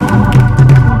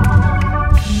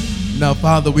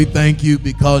Father, we thank you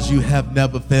because you have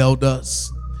never failed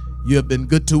us. You have been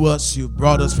good to us. You've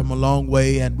brought us from a long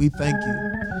way, and we thank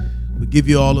you. We give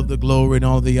you all of the glory and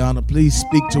all the honor. Please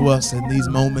speak to us in these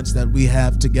moments that we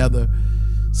have together.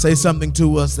 Say something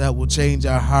to us that will change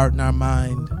our heart and our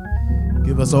mind.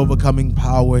 Give us overcoming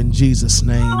power in Jesus'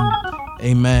 name.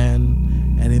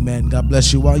 Amen and amen. God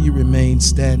bless you. While you remain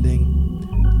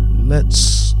standing,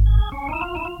 let's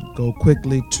go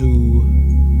quickly to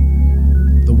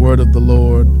the word of the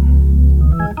Lord.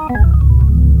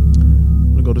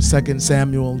 We'll go to 2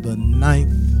 Samuel, the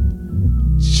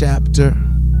 9th chapter.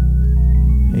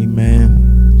 Amen.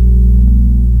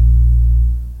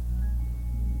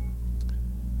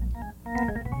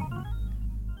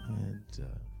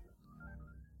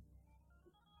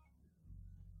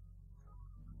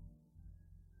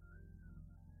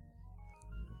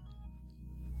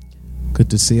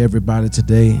 Good to see everybody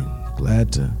today.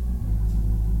 Glad to.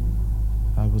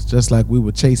 I was just like we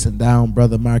were chasing down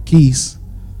Brother Marquise.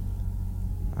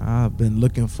 I've been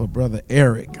looking for Brother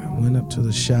Eric. I went up to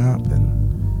the shop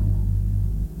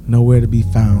and nowhere to be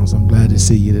found. So I'm glad to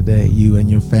see you today, you and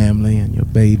your family and your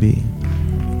baby.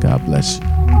 God bless you.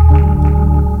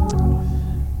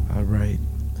 All right.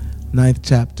 9th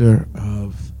chapter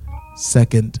of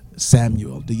 2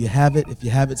 Samuel. Do you have it? If you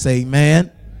have it, say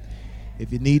amen.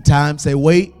 If you need time, say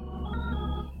wait.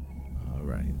 All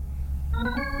right.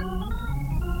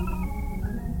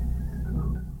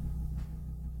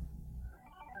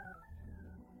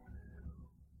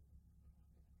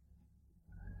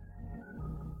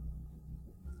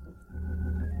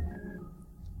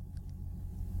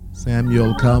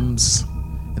 Samuel comes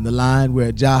in the line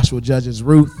where Joshua judges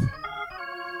Ruth.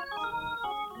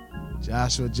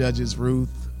 Joshua judges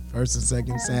Ruth, 1st and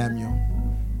 2nd Samuel.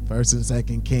 1st and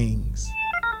 2nd Kings.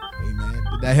 Amen.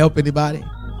 Did that help anybody?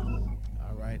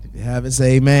 All right. If you haven't,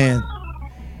 say amen.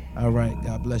 All right.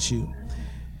 God bless you.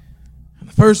 In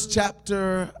the first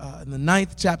chapter, in the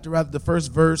 9th chapter, rather, the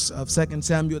first verse of 2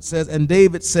 Samuel, it says, "And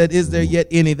David said, Is there yet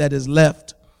any that is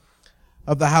left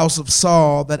of the house of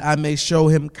Saul, that I may show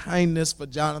him kindness for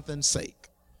Jonathan's sake?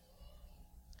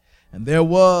 And there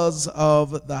was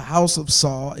of the house of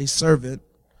Saul a servant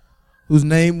whose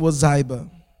name was Ziba.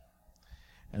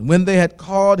 And when they had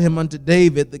called him unto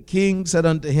David, the king said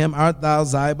unto him, Art thou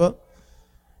Ziba?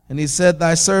 And he said,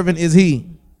 Thy servant is he.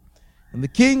 And the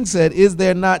king said, Is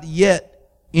there not yet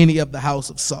any of the house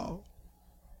of Saul,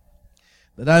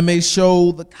 that I may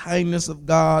show the kindness of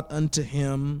God unto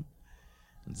him?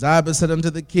 And Ziba said unto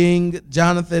the king,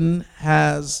 Jonathan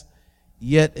has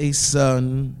yet a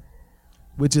son,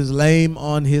 which is lame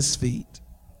on his feet.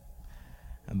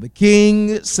 And the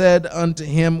king said unto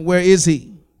him, Where is he?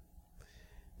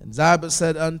 And Ziba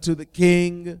said unto the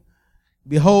king,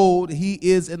 Behold, he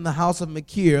is in the house of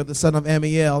Machir, the son of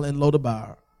Ammiel, in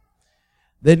Lodabar.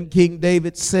 Then King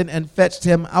David sent and fetched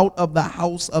him out of the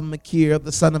house of Machir,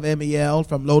 the son of Ammiel,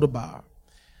 from Lodabar.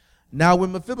 Now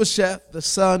when Mephibosheth, the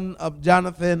son of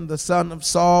Jonathan, the son of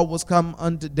Saul, was come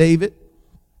unto David,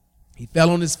 he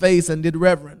fell on his face and did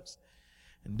reverence.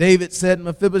 And David said,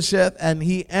 Mephibosheth, and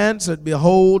he answered,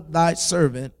 Behold, thy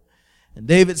servant. And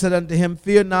David said unto him,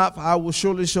 Fear not, for I will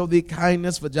surely show thee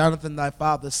kindness for Jonathan thy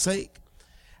father's sake,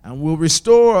 and will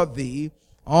restore thee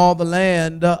all the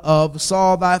land of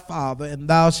Saul thy father, and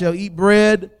thou shalt eat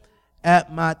bread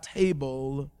at my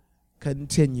table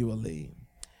continually.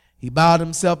 He bowed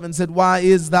himself and said, What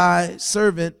is thy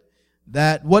servant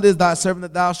that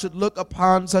thou should look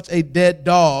upon such a dead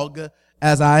dog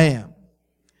as I am?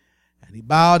 And he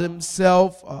bowed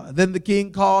himself. Then the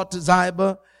king called to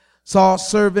Ziba, Saul's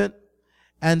servant,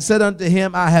 and said unto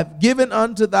him, I have given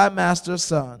unto thy master's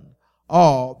son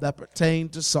all that pertain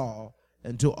to Saul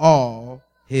and to all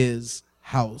his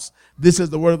house. This is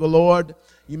the word of the Lord.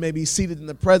 You may be seated in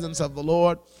the presence of the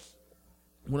Lord.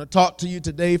 I want to talk to you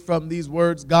today from these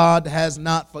words. God has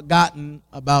not forgotten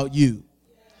about you.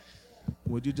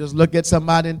 Would you just look at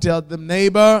somebody and tell them,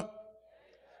 neighbor,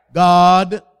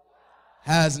 God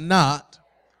has not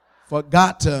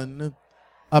forgotten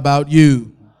about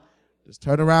you. Just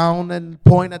turn around and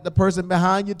point at the person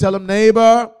behind you. Tell them,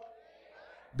 neighbor,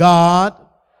 God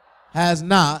has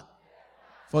not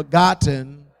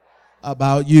forgotten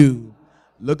about you.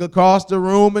 Look across the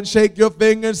room and shake your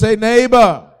finger and say,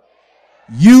 neighbor,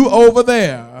 you over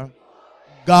there,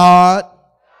 God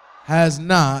has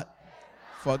not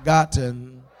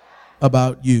forgotten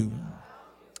about you.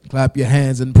 Clap your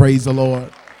hands and praise the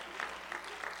Lord.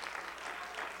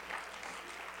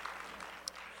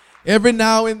 Every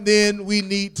now and then we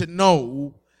need to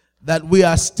know that we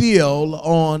are still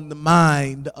on the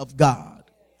mind of God.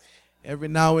 Every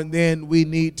now and then we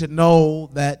need to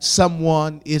know that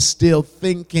someone is still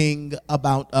thinking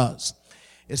about us,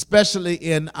 especially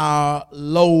in our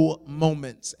low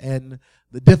moments and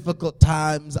the difficult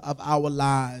times of our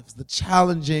lives, the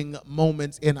challenging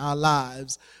moments in our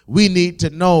lives. We need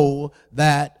to know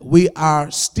that we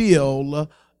are still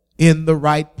in the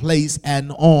right place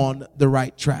and on the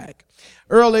right track.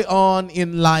 Early on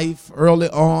in life, early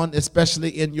on,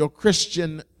 especially in your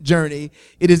Christian journey,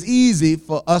 it is easy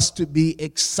for us to be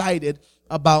excited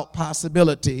about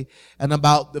possibility and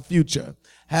about the future.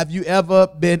 Have you ever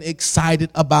been excited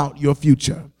about your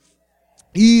future?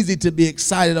 Easy to be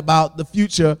excited about the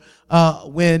future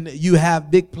when you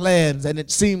have big plans and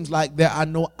it seems like there are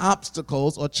no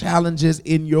obstacles or challenges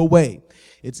in your way.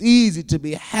 It's easy to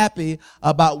be happy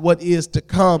about what is to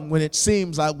come when it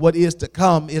seems like what is to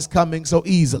come is coming so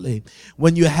easily.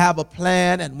 When you have a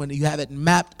plan and when you have it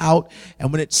mapped out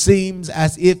and when it seems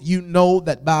as if you know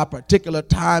that by a particular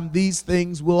time these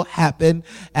things will happen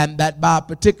and that by a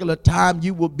particular time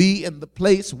you will be in the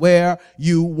place where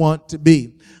you want to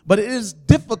be. But it is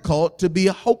difficult to be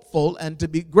hopeful and to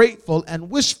be grateful and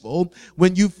wishful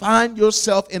when you find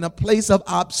yourself in a place of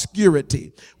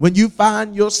obscurity, when you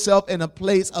find yourself in a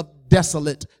place of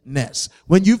desolateness,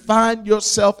 when you find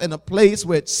yourself in a place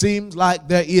where it seems like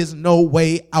there is no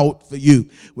way out for you,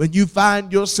 when you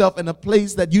find yourself in a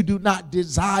place that you do not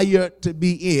desire to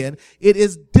be in, it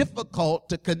is difficult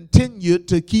to continue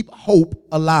to keep hope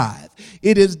alive.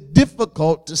 It is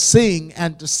difficult to sing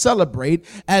and to celebrate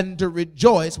and to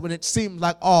rejoice when it seems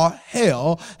like all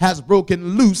hell has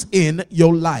broken loose in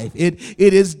your life. It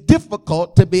is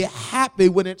difficult to be happy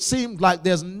when it seems like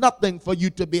there's nothing for you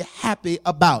to be happy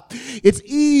about. It's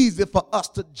easy for us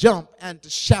to jump and to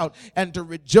shout and to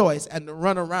rejoice and to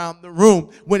run around the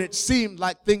room when it seems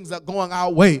like things are going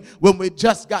our way, when we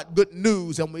just got good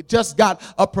news and we just got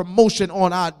a promotion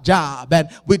on our job and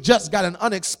we just got an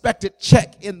unexpected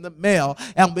check in the mail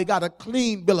and we got a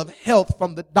clean bill of health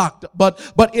from the doctor. But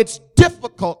it's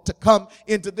difficult to come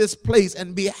into this place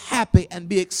and be happy and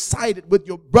be excited with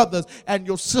your brothers and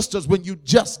your sisters when you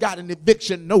just got an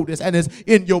eviction notice and it's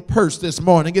in your purse this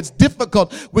morning. It's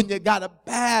difficult when you got a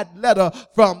bad letter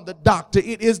from the doctor.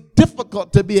 It is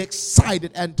difficult to be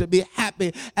excited and to be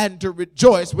happy and to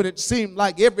rejoice when it seems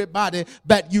like everybody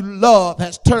that you love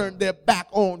has turned their back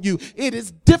on you. It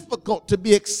is difficult to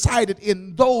be excited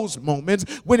in those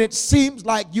moments when it seems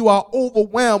like you are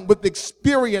overwhelmed with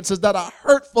experiences that are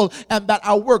hurtful and that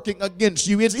are working against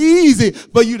you. It's easy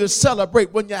for you to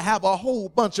celebrate when you have a whole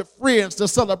bunch of friends to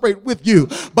celebrate with you,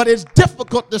 but it's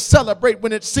difficult to celebrate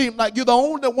when it seems like you're the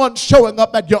only one showing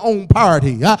up at your own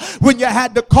party. When you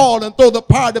had to call and throw the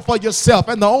party for yourself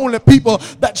and the only people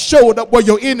that showed up were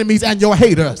your enemies and your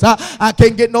haters. I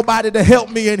can't get nobody to help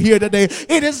me in here today.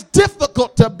 It is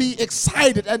difficult to be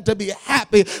excited and to be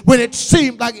happy when it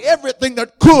seems like everything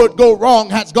that could go wrong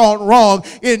has gone wrong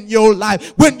in your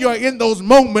life. When you're in those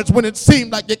moments when it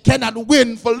seems like you cannot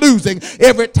win for losing,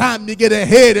 every time you get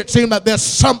ahead it seems like there's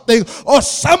something or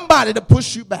somebody to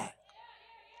push you back.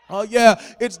 Oh yeah,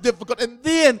 it's difficult. And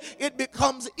then it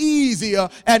becomes easier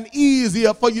and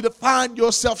easier for you to find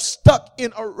yourself stuck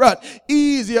in a rut.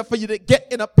 Easier for you to get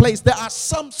in a place. There are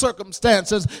some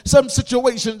circumstances, some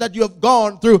situations that you have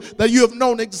gone through that you have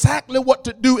known exactly what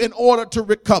to do in order to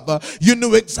recover. You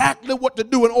knew exactly what to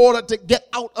do in order to get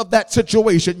out of that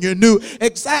situation. You knew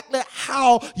exactly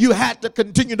how you had to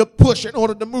continue to push in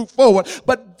order to move forward.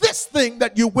 But this thing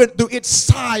that you went through, it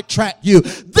sidetracked you.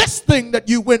 This thing that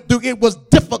you went through, it was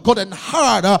difficult and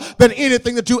harder than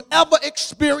anything that you ever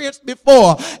experienced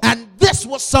before. And this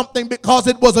was something because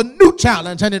it was a new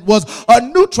challenge and it was a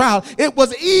new trial. It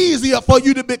was easier for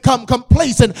you to become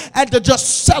complacent and to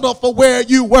just settle for where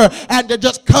you were and to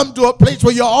just come to a place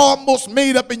where you're almost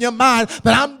made up in your mind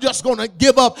that I'm just going to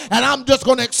give up and I'm just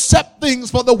going to accept things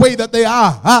for the way that they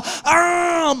are.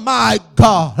 Oh my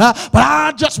God. But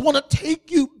I just want to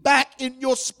take you back in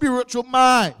your spiritual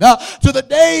mind to the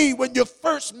day when you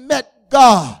first met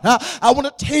God. I want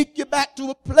to take you back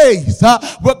to a place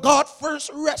where God first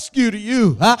rescued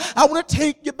you. I want to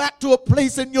take you back to a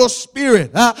place in your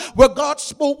spirit where God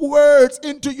spoke words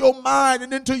into your mind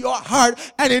and into your heart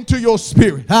and into your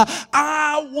spirit.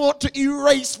 I want to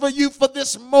erase for you for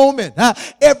this moment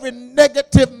every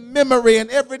negative memory and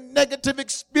every negative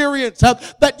experience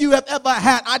that you have ever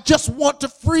had. I just want to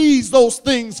freeze those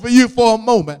things for you for a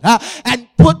moment and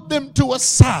put them to a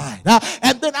side.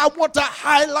 And then I want to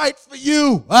highlight for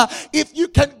you, if you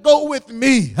can go with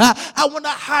me, I want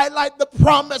to highlight the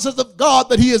promises of God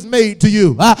that he has made to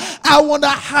you. I want to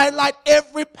highlight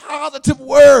every positive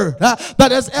word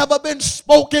that has ever been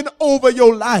spoken over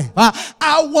your life.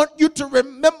 I want you to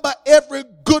remember every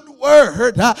good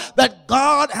word that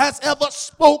God has ever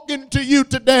spoken to you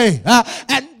today.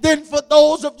 And then for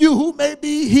those of you who may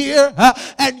be here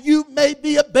and you may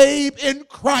be a babe in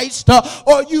Christ,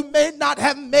 or you may not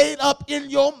have made up in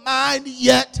your mind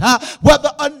yet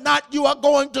whether or not you are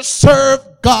going to serve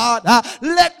God,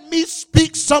 let me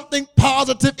speak something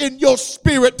positive in your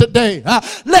spirit today.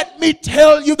 Let me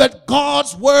tell you that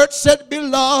God's word said,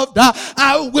 beloved,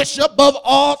 I wish above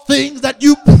all things that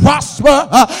you prosper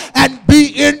and be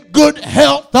in good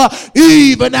health,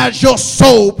 even as your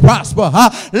soul prosper.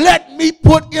 Let me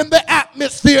put in the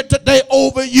atmosphere today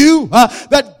over you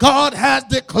that God has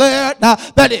declared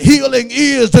that healing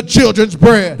is the children's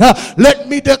bread. Let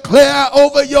me declare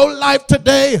over your life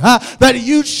today that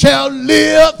you shall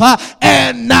live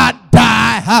and not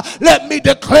die. Let me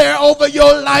declare over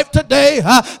your life today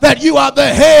that you are the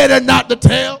head and not the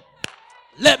tail.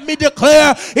 Let me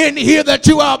declare in here that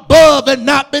you are above and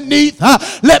not beneath.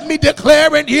 Let me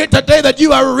declare in here today that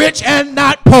you are rich and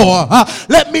not poor.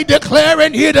 Let me declare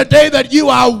in here today that you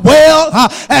are well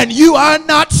and you are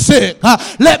not sick.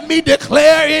 Let me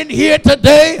declare in here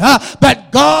today that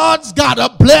God's got a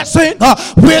blessing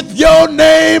with your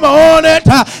name on it,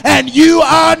 and you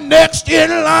are next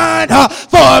in line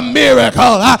for a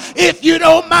miracle. If you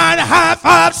don't mind, high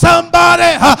five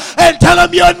somebody and tell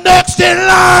them you're next in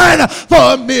line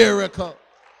for a miracle.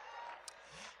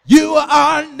 You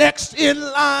are next in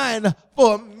line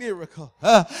for a miracle.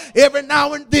 Every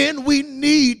now and then we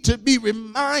need to be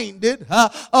reminded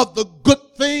of the good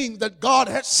things that God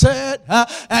has said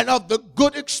and of the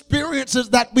good experiences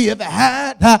that we have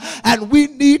had, and we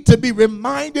need to be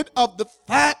reminded of the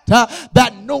fact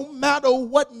that no matter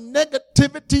what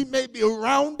negativity may be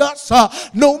around us,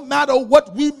 no matter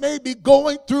what we may be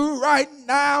going through right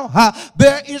now,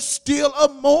 there is still a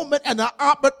moment and an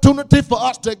opportunity for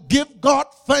us to give God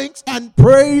thanks and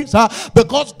praise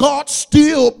because God's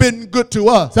still been good to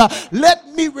us. Let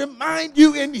me remind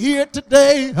you in here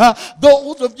today,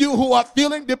 those of you who are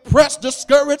feeling depressed,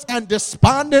 discouraged, and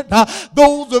despondent,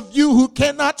 those of you who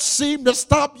cannot seem to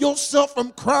stop yourself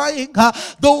from crying,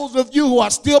 those of you who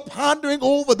are still pondering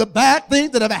over the bad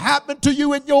things that have happened to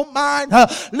you in your mind,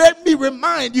 let me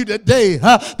remind you today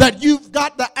that you've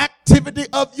got the activity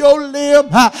of your limb,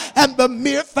 and the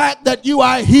mere fact that you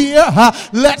are here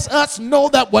lets us know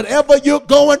that whatever you're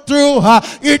going through,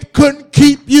 it couldn't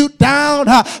keep you down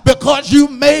because you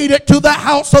made it to the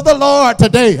house of the Lord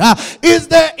today. Is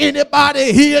there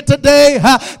anybody here today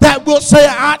that will say,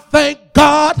 I thank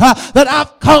God that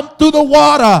I've come through the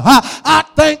water. I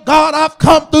thank God I've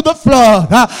come through the flood.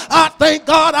 I thank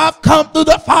God I've come through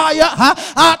the fire.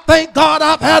 I thank God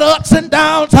I've had ups and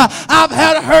downs. I've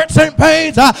had hurts and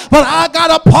pains. But I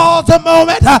got to pause a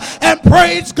moment and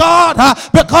praise God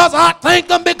because I thank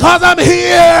him because I'm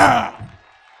here.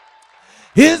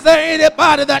 Is there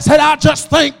anybody that said, I just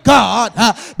thank God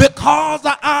because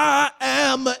I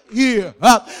am here?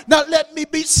 Now let me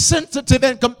be sensitive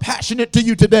and compassionate to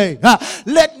you today.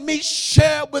 Let me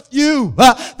share with you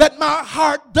that my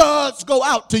heart does go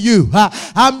out to you.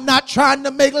 I'm not trying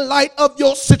to make light of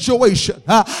your situation.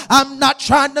 I'm not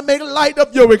trying to make light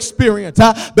of your experience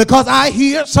because I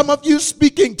hear some of you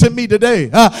speaking to me today.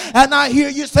 And I hear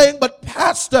you saying, but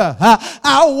Pastor,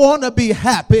 I want to be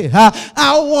happy.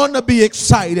 I want to be excited.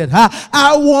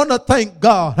 I want to thank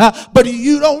God. But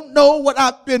you don't know what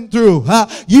I've been through.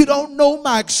 You don't know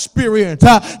my experience.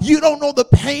 You don't know the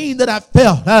pain that I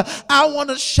felt. I want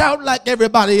to shout like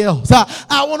everybody else.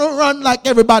 I want to run like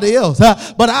everybody else.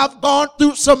 But I've gone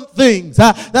through some things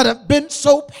that have been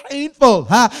so painful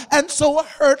and so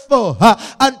hurtful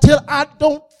until I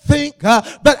don't think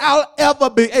that I'll ever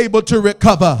be able to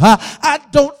recover. I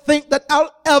don't think that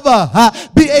I'll ever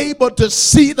be able to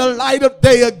see the light of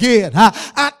day again.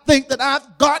 I think that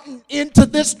I've gotten into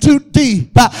this too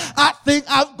deep. I think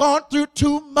I've gone through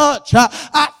too much.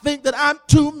 I think that I'm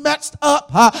too messed up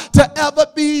to ever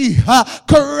be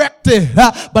corrected.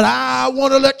 But I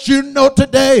want to let you know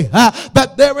today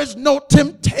that there is no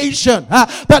temptation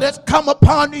that has come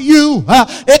upon you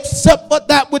except for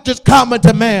that which is common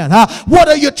to man. What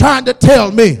are you trying to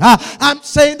tell me? I'm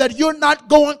saying that you're not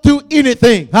going through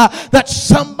anything that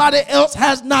somebody else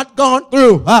has not gone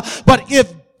through. But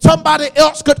if somebody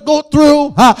else could go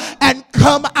through and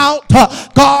come out.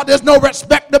 God is no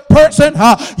respecter of person.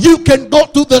 You can go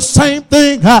through the same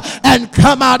thing and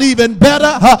come out even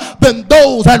better than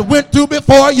those that went through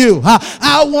before you.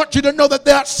 I want you to know that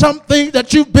there are some things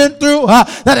that you've been through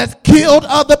that has killed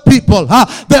other people.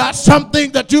 There are some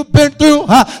things that you've been through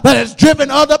that has driven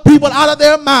other people out of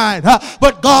their mind.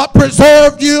 But God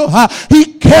preserved you.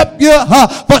 He kept you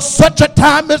for such a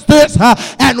time as this.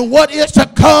 And what is to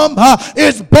come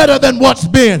is better than what's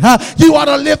been. You ought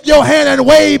to lift your hand and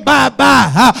wave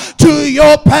bye-bye to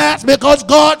your past, because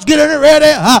God's getting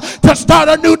ready to start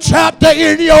a new chapter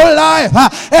in your life,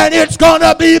 and it's going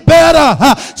to be better.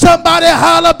 Somebody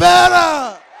holler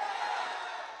better.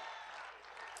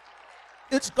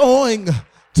 It's going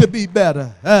to be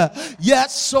better.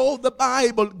 Yes, so the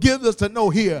Bible gives us to know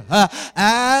here,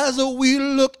 as we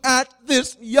look at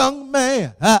this young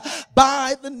man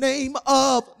by the name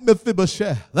of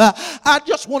Mephibosheth. I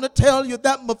just want to tell you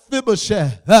that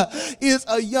Mephibosheth is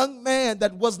a young man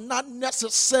that was not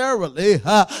necessarily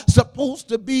supposed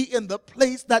to be in the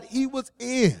place that he was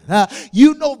in.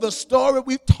 You know the story.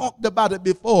 We've talked about it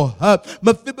before.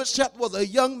 Mephibosheth was a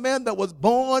young man that was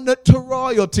born to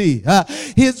royalty.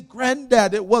 His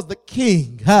granddaddy was the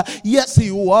king. Yes,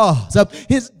 he was.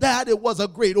 His daddy was a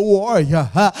great warrior.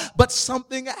 But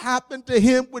something happened to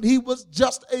him when he was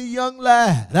just a young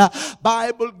lad.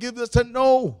 Bible gives us to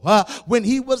know when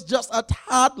he was just a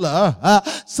toddler,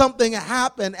 something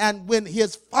happened, and when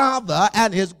his father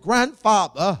and his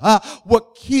grandfather were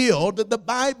killed, the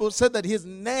Bible said that his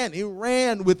nanny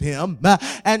ran with him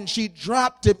and she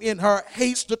dropped him in her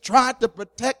haste to try to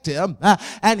protect him,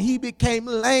 and he became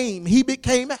lame. He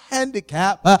became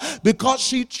handicapped because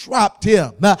she dropped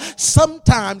him.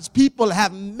 Sometimes people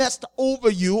have messed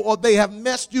over you, or they have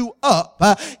messed you up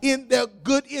in their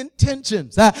good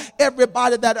intentions.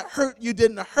 Everybody that hurt you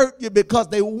didn't hurt you because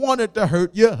they wanted to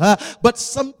hurt you, but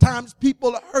sometimes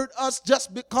people hurt us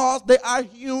just because they are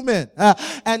human.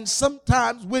 And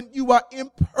sometimes when you are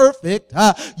imperfect,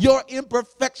 your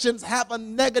imperfections have a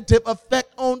negative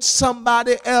effect on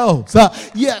somebody else.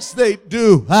 Yes, they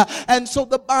do. And so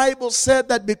the Bible said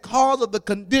that because of the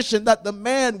condition that the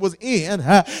man was in,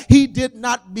 he did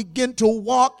not begin to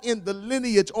walk in the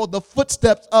lineage or the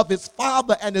footsteps of his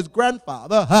father and his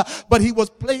grandfather, but he was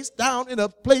placed down in a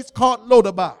place called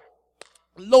Lodabar.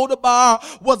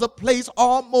 Lodabar was a place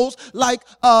almost like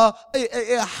a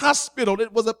hospital.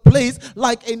 It was a place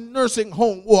like a nursing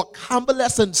home or a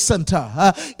convalescent center.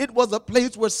 It was a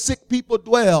place where sick people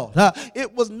dwelled.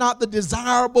 It was not the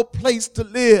desirable place to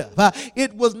live.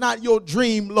 It was not your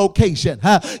dream location.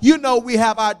 You know, we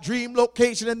have our dream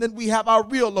location, and then we have our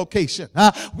real location.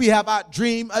 We have our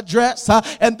dream address,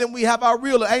 and then we have our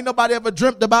real. Ain't nobody ever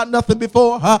dreamt about nothing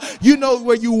before. You know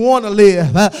where you want to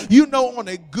live. You know, on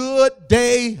a good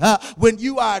day, when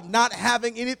you are not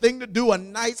having anything to do, a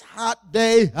nice hot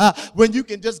day, when you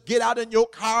can just get out in your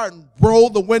car and roll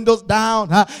the windows down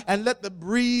and let the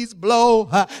breeze blow,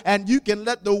 and you can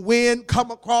let the wind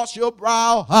come across your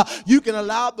brow. You can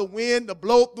allow the wind to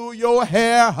blow through your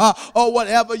hair or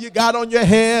whatever you got on your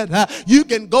head. You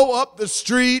can go up the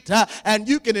street and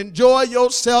you can enjoy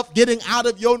yourself getting out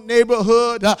of your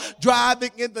neighborhood,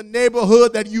 driving in the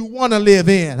neighborhood that you want to live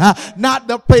in. Not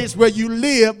the place where you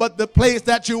live, but the place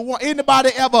that you want. Anybody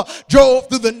ever drove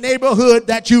through the neighborhood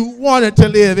that you wanted to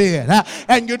live in,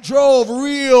 and you drove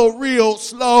real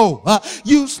slow?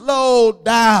 You slowed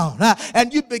down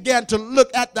and you began to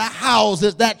look at the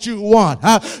houses that you want.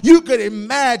 You could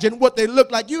imagine what they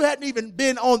look like. You hadn't even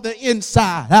been on the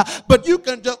inside, but you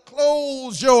can just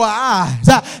close your eyes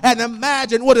and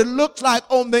imagine what it looks like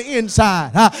on the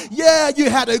inside. Yeah, you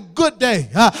had a good day.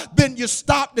 Then you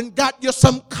stopped and got you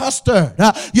some custard.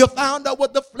 You found out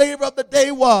what the flavor of the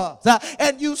day was,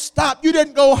 and you stopped. You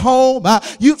didn't go home.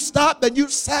 You stopped and you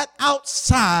sat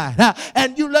outside,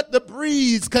 and you let the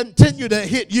breeze continue to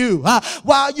hit you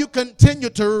while you continue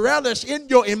to relish in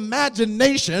your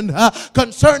imagination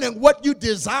concerning what you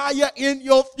desire in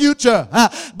your future.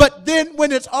 But then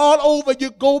when it's all over,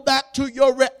 you go back to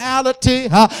your reality,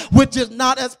 which is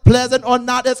not as pleasant or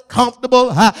not as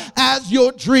comfortable as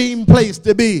your dream place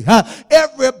to be.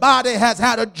 Everybody has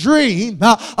had a dream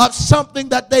of something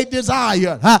that they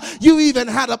desire. You even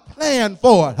had a plan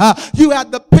for it. You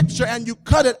had the picture and you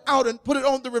cut it out and put it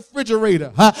on the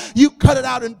refrigerator. You cut it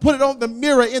out and put it on the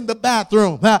mirror in the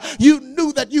bathroom. You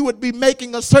knew that you would be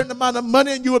making a certain amount of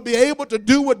money and you would be able to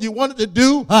do what you wanted to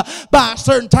do by a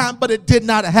certain time, but it did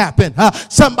not happen.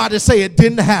 Somebody say it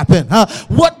didn't happen.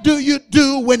 What do you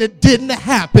do when it didn't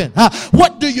happen?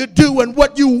 What do you do when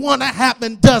what you want to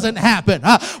happen doesn't happen?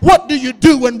 What do you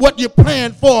do when what you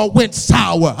planned for went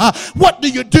sour? What do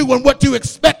you do when when what you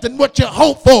expect and what you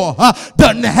hope for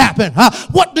doesn't happen?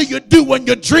 What do you do when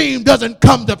your dream doesn't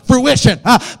come to fruition?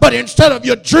 But instead of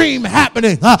your dream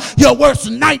happening, your worst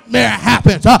nightmare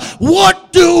happens.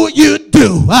 What do you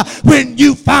do when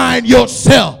you find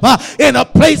yourself in a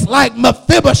place like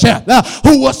Mephibosheth,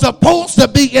 who was supposed to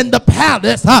be in the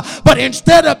palace, but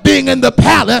instead of being in the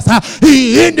palace,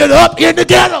 he ended up in the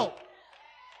ghetto?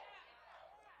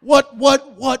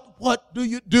 What do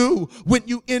you do when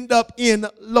you end up in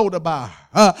Lodabar,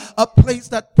 a place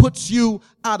that puts you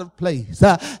out of place?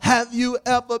 Have you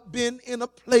ever been in a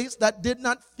place that did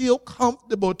not feel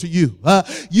comfortable to you?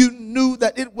 You knew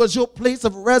that it was your place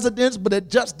of residence, but it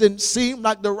just didn't seem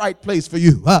like the right place for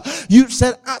you. You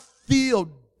said, I feel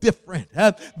different.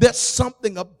 There's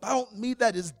something about me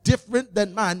that is different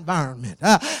than my environment.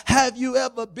 Have you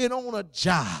ever been on a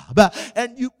job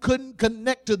and you couldn't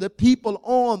connect to the people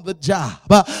on the job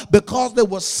because there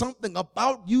was something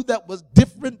about you that was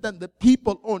different than the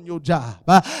people on your job?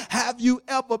 Have you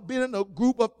ever been in a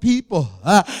group of people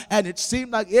and it seemed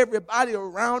like everybody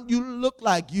around you looked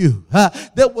like you?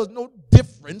 There was no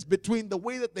difference between the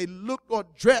way that they looked or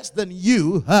dressed than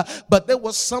you, but there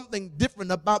was something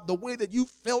different about the way that you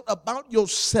felt about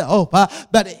yourself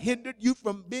that it hindered you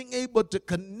from being able to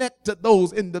connect to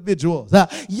those individuals.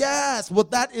 Yes, well,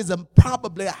 that is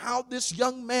probably how this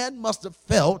young man must have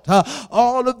felt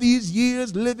all of these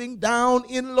years living down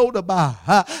in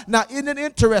Lodabar. Now, isn't it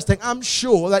interesting? I'm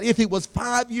sure that if he was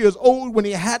 5 years old when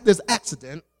he had this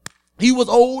accident, he was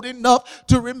old enough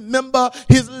to remember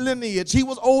his lineage. He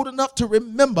was old enough to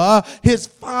remember his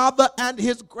father and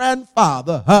his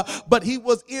grandfather. But he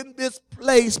was in this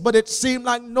place, but it seemed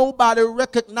like nobody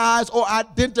recognized or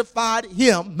identified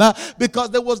him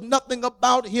because there was nothing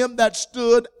about him that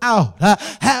stood out.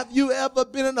 Have you ever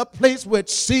been in a place where it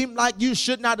seemed like you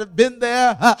should not have been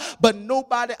there, but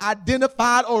nobody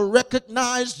identified or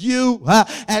recognized you?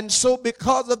 And so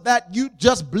because of that, you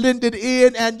just blended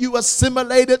in and you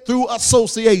assimilated through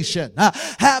association.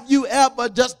 Have you ever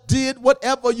just did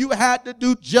whatever you had to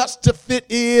do just to fit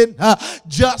in,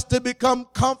 just to become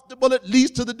comfortable, at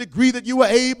least to the degree that you were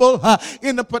able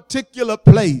in a particular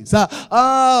place?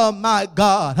 Oh my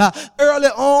God. Early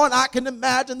on, I can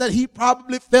imagine that he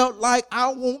probably felt like,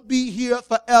 I won't be here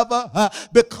forever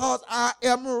because I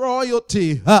am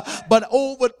royalty. But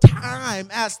over time,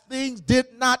 as things did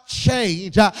not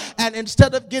change, and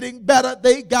instead of getting better,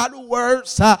 they got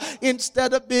worse.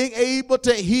 Instead of being able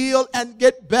to heal and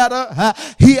get better,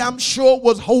 he, I'm sure,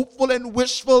 was hopeful and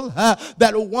wishful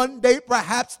that one day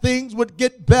perhaps things would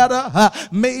get better.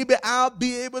 Maybe I'll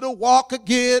be able to walk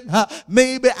again.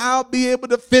 Maybe I'll be able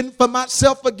to fend for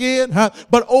myself again.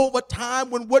 But over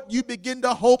time, when what you begin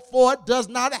to hope for does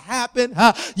not happen,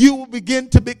 you will begin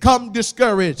to become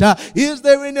discouraged. Is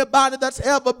there anybody that's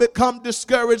ever become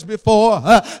discouraged before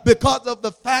because of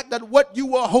the fact that what you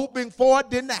were hoping for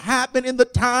didn't happen in the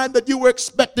time that you were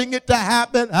expecting it to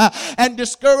happen? And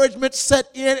discouragement set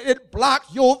in. It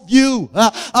blocked your view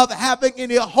of having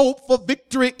any hope for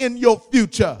victory in your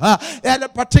future. At a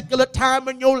particular time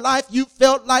in your life, you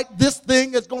felt like this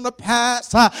thing is going to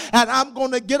pass and I'm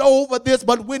going to get over this.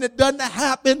 But when it doesn't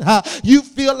happen, you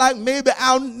feel like maybe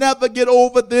I'll never get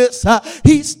over this.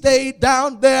 He stayed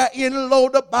down there in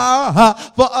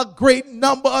Lodabar for a great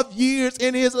number of years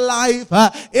in his life.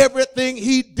 Everything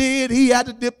he did, he had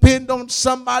to depend on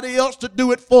somebody else to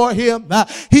do it for him.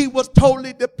 He was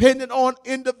totally dependent on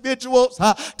individuals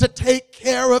to take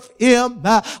care of him.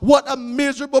 What a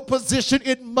miserable position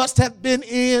it must have been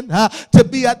in to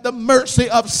be at the mercy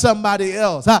of somebody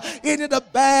else. Isn't it a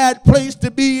bad place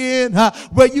to be in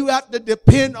where you have to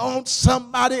depend on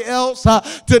somebody else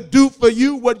to do for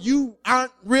you what you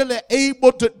aren't really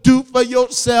able to do for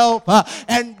yourself?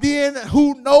 And then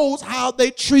who knows how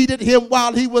they treated him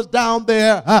while he was down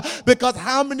there? Because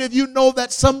how many of you know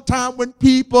that sometime when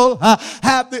people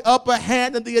have the upper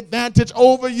hand and the advantage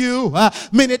over you,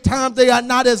 many times they are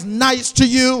not as nice to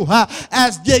you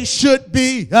as they should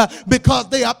be because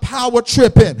they are power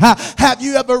tripping? Have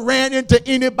you ever ran into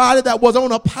anybody that was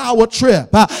on a power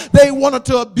trip? They wanted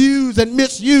to abuse and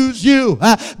misuse you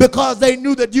because they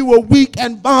knew that you were weak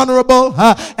and vulnerable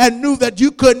and knew that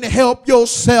you couldn't help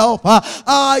yourself.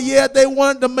 Yeah, they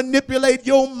wanted to manipulate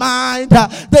your mind.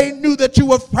 They knew that you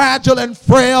were fragile and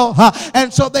frail,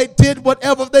 and so they did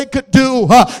whatever they could do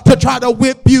to try to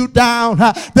whip you down.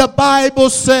 The Bible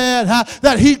said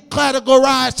that he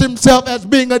categorized himself as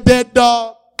being a dead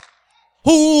dog.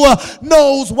 Who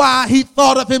knows why he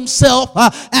thought of himself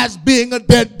as being a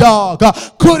dead dog?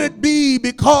 Could it be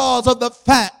because of the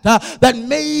fact that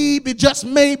maybe, just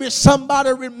maybe,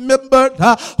 somebody remembered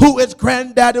who his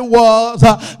granddaddy was?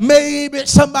 Maybe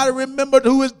somebody remembered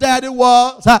who his daddy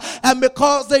was. And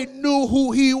because they knew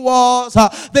who he was,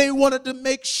 they wanted to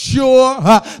make sure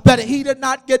that he did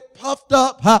not get puffed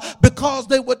up because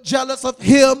they were jealous of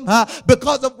him,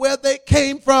 because of where they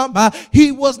came from.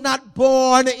 He was not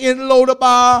born in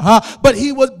Lodabar, but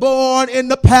he was born in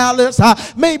the palace.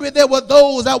 Maybe there were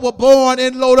those that were born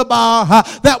in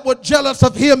Lodabar that were jealous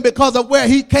of him because of where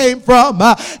he came from.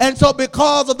 And so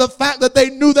because of the fact that they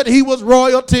knew that he was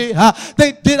royalty,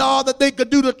 they did all that they could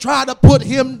do to try to put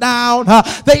him down.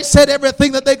 They said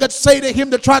everything that they could say to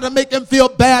him to try to make him feel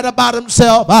bad about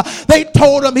himself. They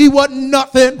told him he wasn't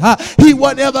nothing. He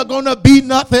wasn't ever going to be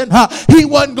nothing. He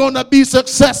wasn't going to be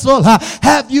successful.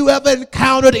 Have you ever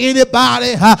encountered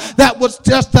anybody that was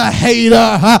just a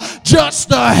hater?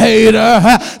 Just a hater.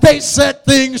 They said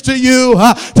things to you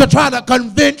to try to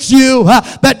convince you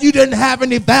that you didn't have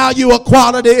any value or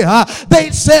quality.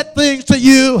 They said things to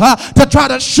you to try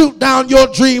to shoot down your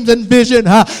dreams and vision.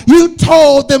 You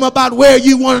told them about where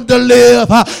you wanted to live.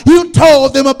 You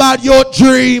told them about your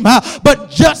dream. But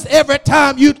just every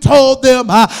time you told them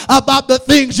about the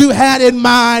things you had in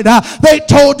mind, they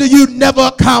told you you'd never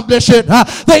accomplish it.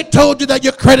 They told you that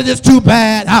your credit is too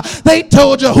bad. They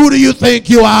told you, who do you think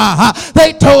you are?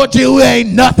 They told you you ain't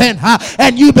nothing.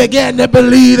 And you began to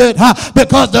believe it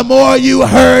because the more you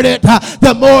heard it,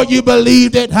 the more you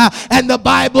believed it. And the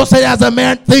Bible said, as a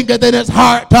man thinketh in his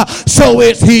heart, so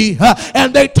is he.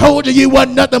 And they told you you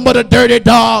wasn't nothing but a dirty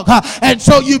dog. And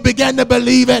so you began to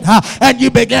believe it and you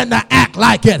began to act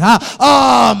like it.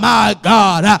 Oh my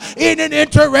God. Isn't it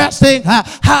interesting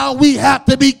how we have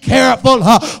to be careful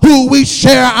who we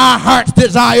share our heart's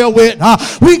desire with?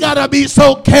 We got to be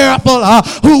so careful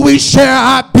who we share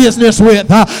our business with.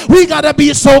 We got to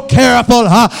be so careful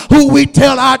who we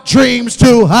tell our dreams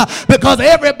to, because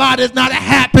everybody's not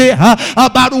happy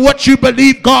about what you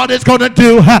believe God is going to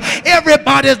do.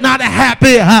 Everybody's not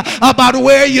happy about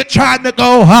where you're trying to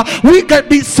go. We could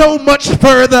be so much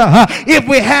further if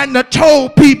we hadn't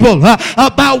told people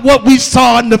about what we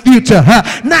saw in the future.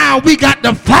 Now we got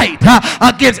to fight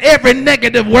against every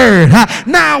negative word.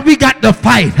 Now we got to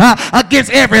fight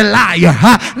against every liar.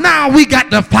 Now we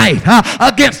got to fight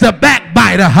against the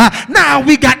backbiter. Now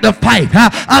we got to fight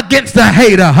against the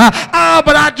hater.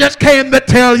 But I just came to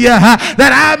tell you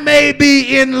that I may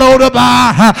be in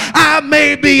Lodabar, I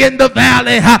may be in the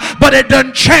valley, but it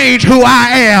doesn't change who I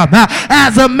am.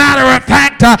 As a matter of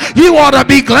fact, you ought to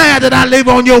be glad that I live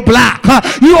on your block.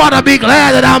 You ought to be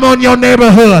glad that I'm on your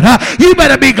neighborhood. You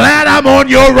better be glad I'm on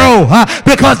your road,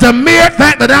 because the mere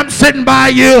fact that I'm sitting by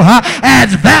you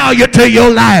adds value to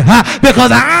your life,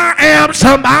 because I am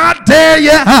somebody. I dare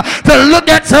you to look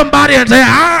at somebody and say,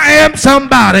 I am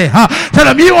somebody. Tell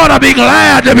them, you ought to be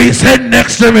glad to be sitting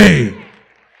next to me.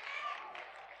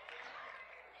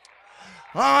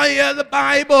 Oh yeah, the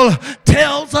Bible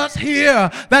tells us here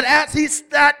that as he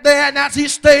sat there and as he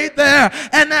stayed there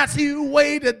and as he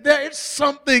waited, there is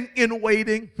something in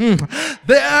waiting.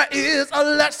 There is a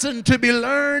lesson to be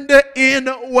learned in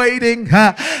waiting.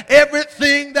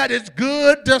 Everything that is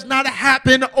good does not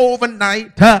happen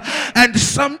overnight. And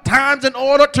sometimes in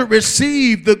order to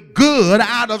receive the good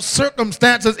out of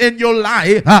circumstances in your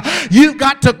life, you've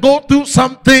got to go through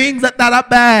some things that are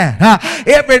bad.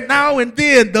 Every now and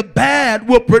then the bad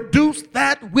will produce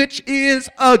that which is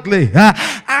ugly.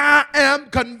 I am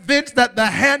convinced that the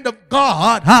hand of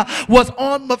God was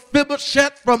on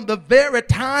Mephibosheth from the very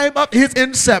time of his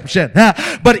inception.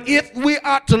 But if we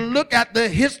are to look at the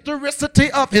historicity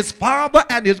of his father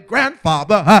and his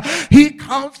grandfather, he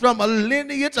comes from a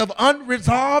lineage of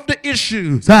unresolved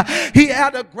issues. He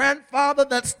had a grandfather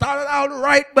that started out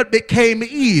right but became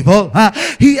evil.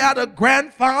 He had a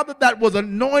grandfather that was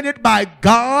anointed by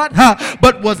God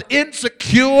but was insecure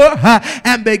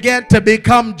and began to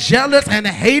become jealous and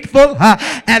hateful,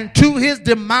 and to his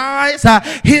demise,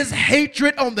 his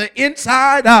hatred on the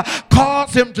inside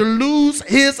caused him to lose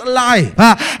his life.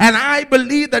 And I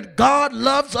believe that God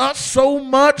loves us so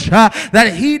much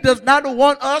that he does not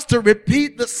want us to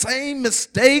repeat the same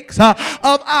mistakes of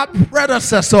our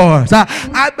predecessors.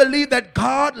 I believe that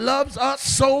God loves us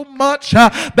so much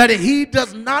that he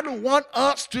does not want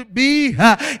us to be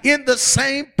in the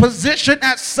same position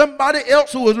as somebody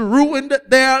else who has ruined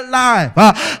their life.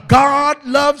 God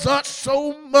loves us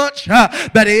so much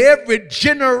that every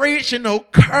generational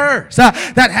curse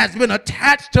that has been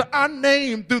attached to our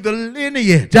name through the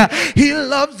lineage, he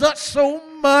loves us so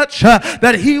much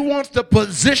that he wants to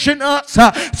position us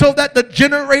so that the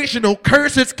generational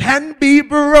curses can be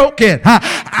broken.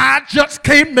 I just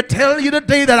came to tell you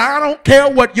today that I don't care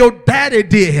what your daddy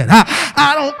did.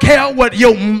 I don't care what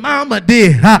your mama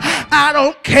did. I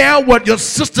don't care what your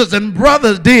sisters and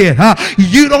brothers did.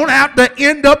 You don't have to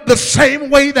end up the same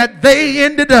way that they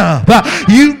ended up.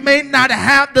 You may not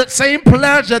have the same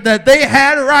pleasure that they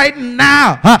had right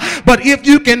now, but if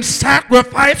you can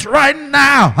sacrifice right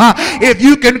now, if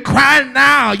you can cry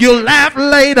now, you'll laugh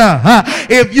later.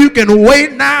 If you can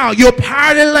wait now, you'll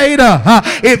party later.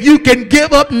 If you can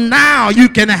give up now, you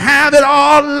can have it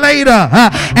all later.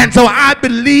 And so I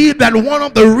believe that one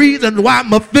of the reasons why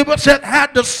Mephibosheth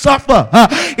had to suffer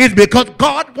is because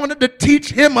God wanted to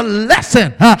teach him a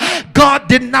lesson. God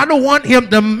did not want him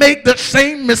to make the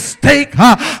same mistake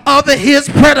of his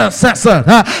predecessor,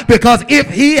 because if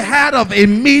he had of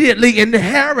immediately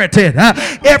inherited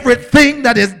everything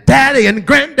that his daddy and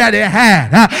granddaddy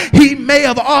had, he may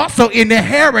have also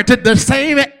inherited the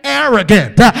same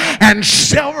arrogant and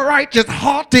self-righteous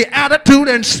haughty attitude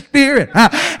and spirit.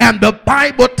 And the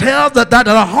Bible tells us that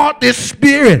a haughty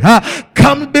spirit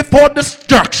comes before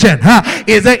destruction.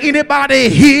 Is there anybody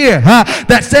here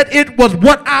that said it was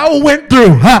what I went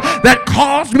through that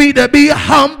caused me to be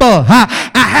humble?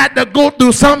 I had to go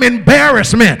through some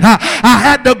embarrassment. I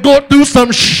had to go through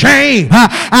some shame.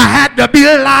 I had to be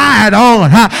lied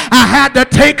on. I had to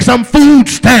take some food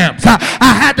stamps. I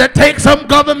had to take some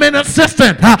government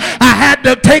assistance. I had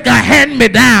to take a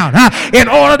hand-me-down in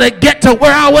order to get to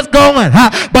where I was going.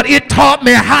 But it taught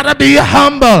me how to be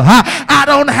humble. I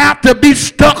don't have to be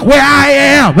stuck where I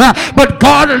am, but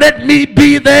God let me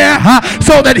be there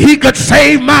so that he could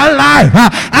save my life.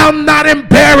 I'm not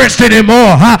embarrassed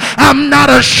anymore. I'm not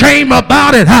ashamed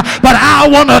about it, but I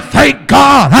want to thank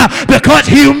God because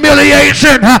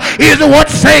humiliation is what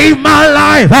saved my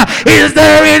life. Is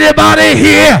there anybody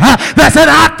here that said,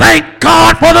 I thank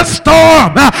God for the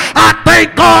storm, I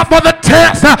thank God for the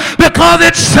test because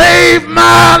it saved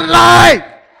my life?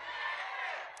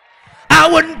 I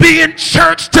wouldn't be in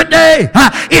church today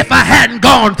if I hadn't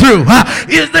gone through.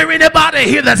 Is there anybody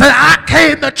here that said, I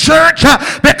came to church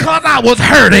because I was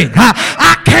hurting?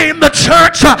 I came to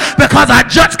church because I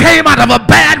just came out of a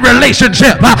bad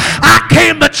relationship. I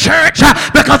came to church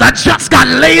because I just got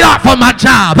laid off from my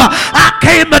job. I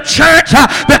came to church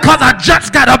because I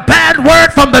just got a bad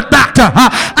word from the doctor.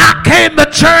 I came to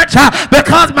church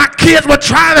because my kids were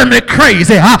driving me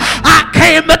crazy. I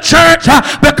came to church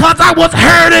because I was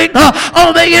hurting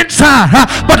on the inside.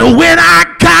 But when I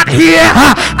got here,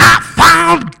 I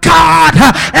found God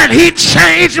and he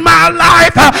changed my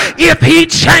life. If he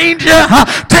changed you,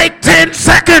 take 10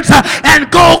 seconds and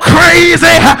go crazy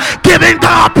giving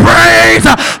God praise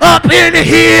up in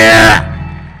here.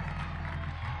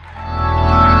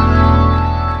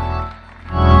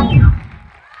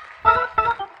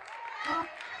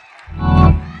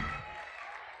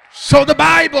 So the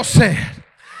Bible said,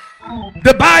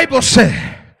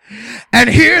 and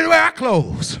here's where I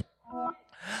close.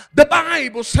 The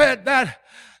Bible said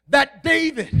that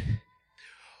David,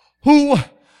 who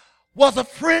was a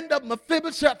friend of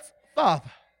Mephibosheth's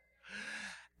father,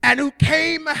 and who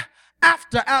came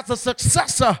after as a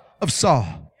successor of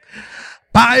Saul,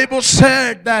 Bible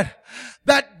said that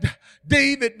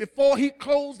David, before he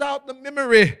closed out the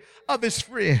memory of his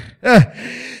friend,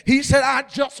 he said, I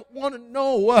just want to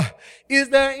know, is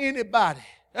there anybody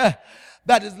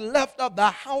that is left of the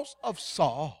house of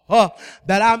Saul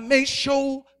that I may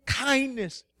show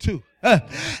kindness to?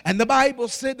 And the Bible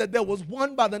said that there was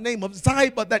one by the name of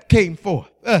Ziba that came forth.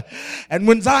 And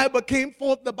when Ziba came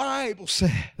forth, the Bible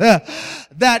said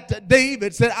that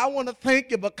David said, I want to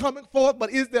thank you for coming forth, but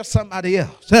is there somebody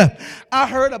else? I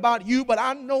heard about you, but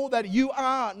I know that you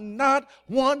are not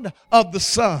one of the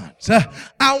sons.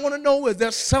 I want to know, is there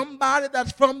somebody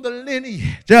that's from the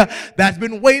lineage that's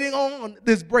been waiting on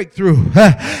this breakthrough?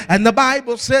 And the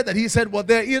Bible said that he said, well,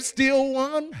 there is still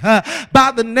one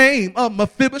by the name of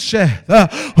Mephibosheth,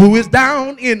 who is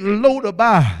down in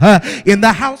Lodabar in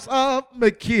the house of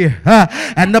Machir.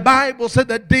 And the Bible said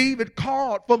that David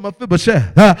called for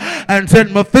Mephibosheth and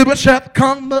said, Mephibosheth,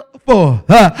 come forth.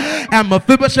 And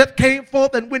Mephibosheth came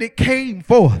forth, and when he came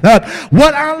forth,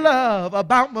 what I love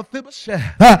about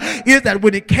Mephibosheth is that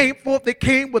when he came forth, it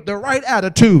came with the right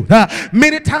attitude.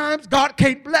 Many times God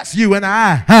can't bless you and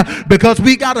I because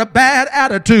we got a bad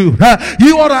attitude.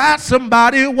 You ought to ask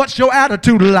somebody, what's your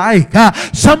attitude like?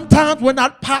 Sometimes we're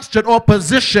not postured or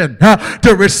positioned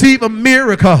to receive a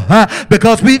miracle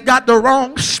because we've got the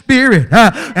wrong spirit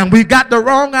and we've got the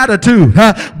wrong attitude.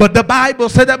 But the Bible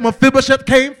said that Mephibosheth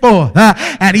came forth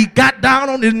and he got down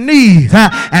on his knees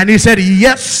and he said,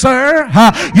 yes, sir,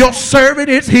 your servant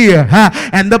is here.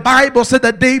 And the Bible said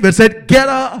that David said, get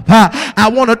up. I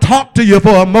want to talk to you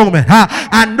for a moment.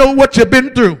 I know what you've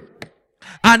been through.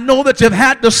 I know that you've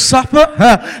had to suffer.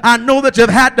 I know that you've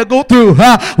had to go through.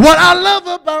 What I love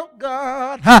about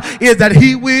God is that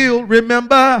he will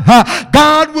remember.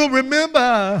 God will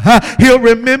remember. He'll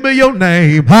remember your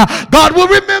name. God will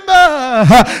remember.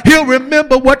 He'll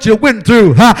remember what you went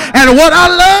through. And what I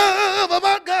love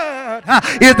about God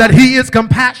is that he is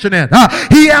compassionate.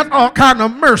 He has all kind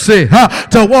of mercy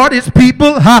toward his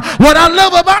people. What I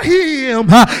love about him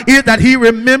is that he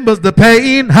remembers the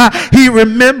pain. He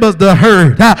remembers the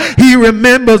hurt. He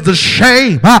remembers the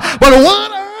shame. But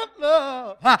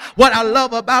what I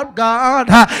love about God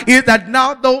is that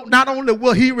not only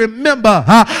will he remember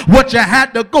what you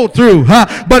had to go through,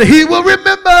 but he will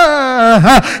remember.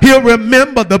 He'll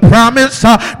remember the promise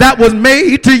that was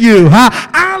made to you.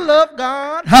 I love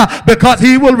God because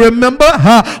he will remember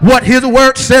what his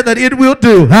word said that it will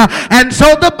do. And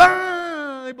so the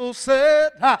Bible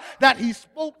said that he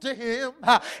spoke to him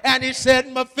and he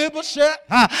said, Mephibosheth,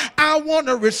 I want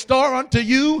to restore unto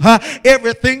you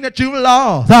everything that you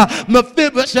lost.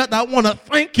 Mephibosheth, I want to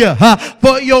thank you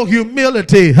for your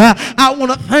humility. I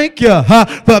want to thank you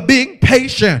for being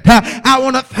patient. I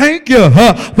want to thank you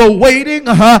for waiting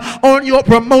on your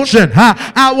promotion.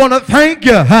 I want to thank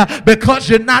you because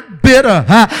you're not bitter.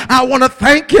 I want to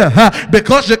thank you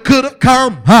because you could have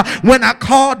come when I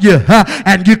called you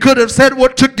and you could have said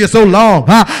what took you so long.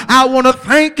 I want to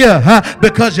thank you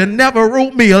because you never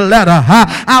wrote me a letter.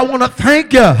 I want to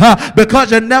thank you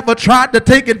because you never tried to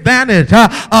take advantage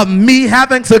of me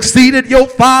having succeeded your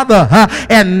father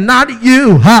and not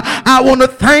you. I want to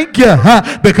thank you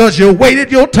because you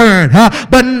waited your turn.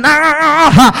 But now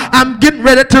I'm getting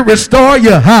ready to restore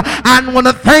you. I want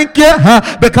to thank you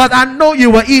because I know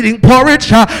you were eating porridge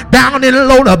down in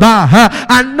Lodabar.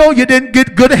 I know you didn't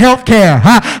get good health care.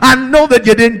 I know that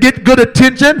you didn't get good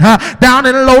attention down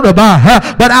in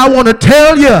Lodabar. But I want to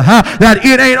tell you that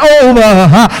it ain't over.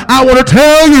 I want to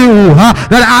tell you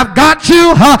that I've got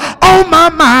you on my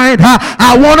mind.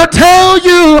 I want to tell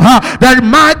you that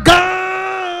my God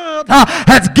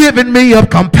has given me a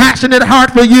compassionate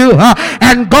heart for you,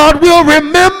 and God will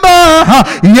remember.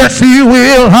 Yes, he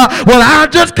will. Well, I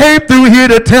just came through here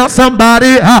to tell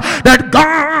somebody that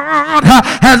God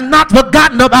has not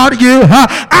forgotten about you.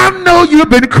 I know you've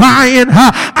been crying.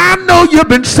 I know you've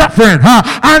been suffering.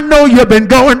 I know you've been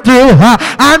going through.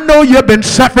 I know you've been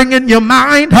suffering in your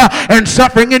mind and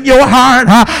suffering in your heart.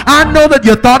 I know that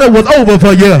you thought it was over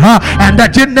for you and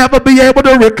that you'd never be able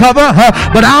to recover.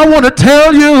 But I want to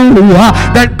tell you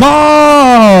that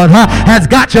God has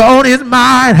got you on his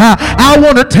mind. I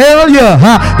want to tell you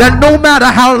that no matter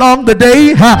how long the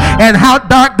day and how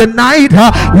dark the night,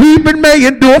 weeping may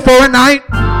endure for a night,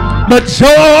 but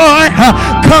joy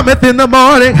cometh in the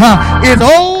morning. It's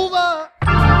over.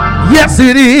 Yes,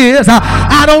 it is.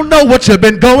 I don't know what you've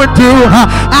been going through.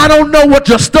 I don't know what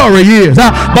your story is.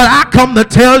 But I come to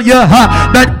tell you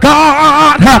that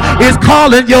God is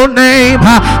calling your name.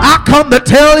 I come to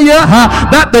tell you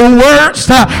that the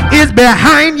worst is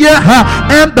behind you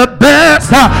and the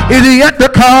best is yet to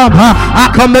come.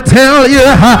 I come to tell you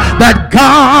that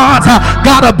God's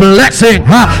got a blessing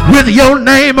with your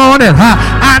name on it.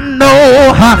 I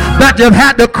know that you've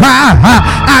had to cry.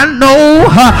 I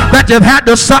know that you've had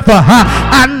to suffer.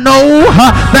 I know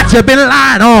that you've been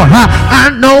lied on.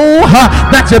 I know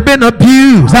that you've been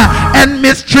abused and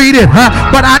mistreated.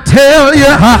 But I tell you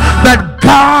that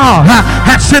God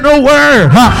has sent a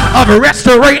word of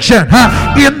restoration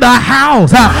in the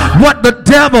house. What the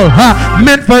devil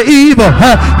meant for evil,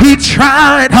 he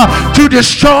tried to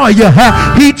destroy you.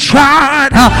 He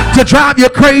tried to drive you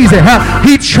crazy.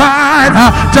 He tried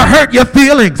to hurt your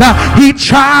feelings. He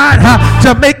tried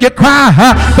to make you cry.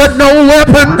 But no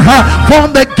weapon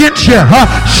formed against you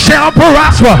shall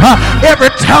prosper. Every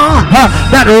tongue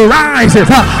that rises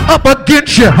up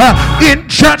against you in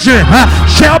judgment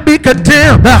shall be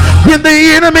condemned. When the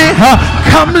enemy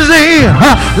comes in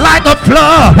like a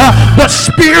flood, the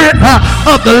Spirit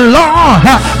of the Lord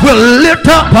will lift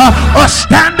up a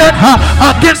standard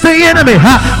against the enemy.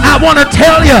 I want to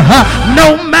tell you,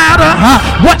 no matter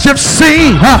what you've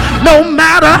seen, no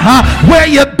matter where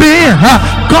you've been,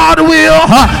 God will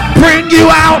bring you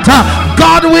out.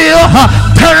 God will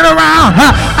turn it around.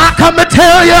 I come to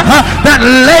tell you that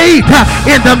late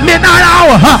in the midnight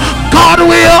hour, God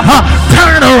will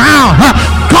turn it around.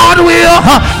 God will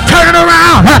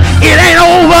It ain't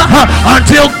over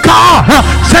until God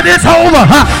said it's over.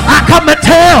 I come to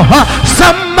tell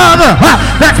some mother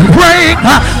that's praying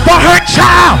for her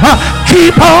child,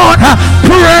 keep on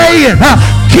praying.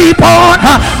 Keep on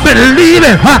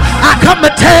believing. I come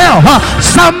to tell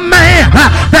some man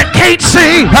that can't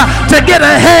seem to get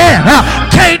ahead,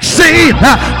 can't seem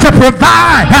to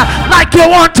provide like you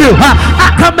want to.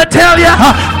 I come to tell you,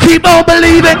 keep on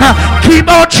believing,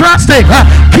 keep on trusting,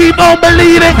 keep on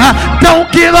believing. Don't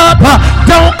give up,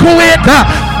 don't quit.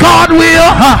 God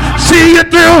will see you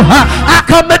through. I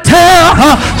come to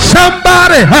tell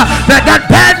somebody that got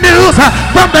bad news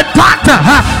from the doctor.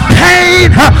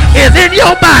 Pain is in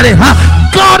your body.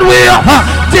 God will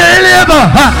deliver.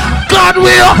 God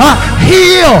will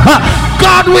heal.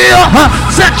 God will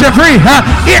set you free.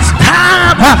 It's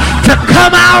time to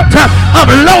come out of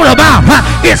Lodabar.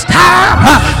 It's time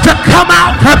to come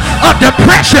out of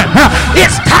depression.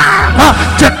 It's time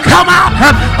to come out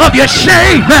of your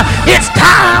shame. It's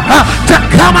time to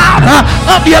come out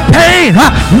of your pain.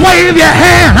 Wave your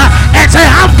hand and say,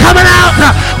 I'm coming out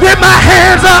with my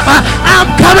hands up. I'm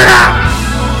coming out.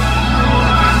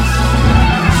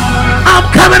 I'm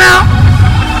coming out.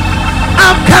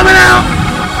 I'm coming out.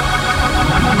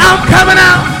 I'm coming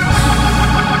out.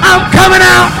 I'm coming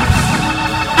out.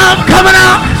 I'm coming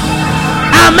out.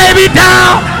 I may be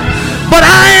down, but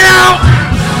I ain't out.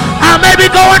 I may be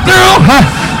going through,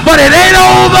 but it ain't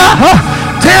over.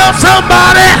 Tell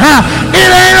somebody,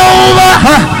 it ain't over.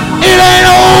 It ain't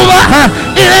over.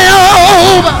 It ain't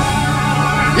over.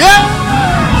 Yeah.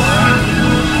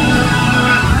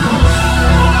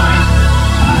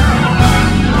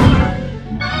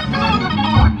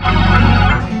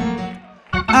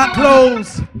 I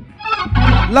close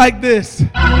like this.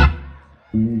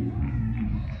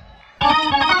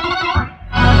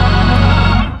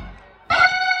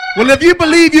 Well, if you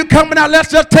believe you're coming out,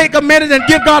 let's just take a minute and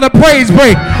give God a praise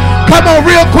break. Come on,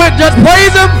 real quick, just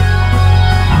praise Him.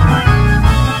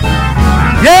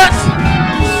 Yes.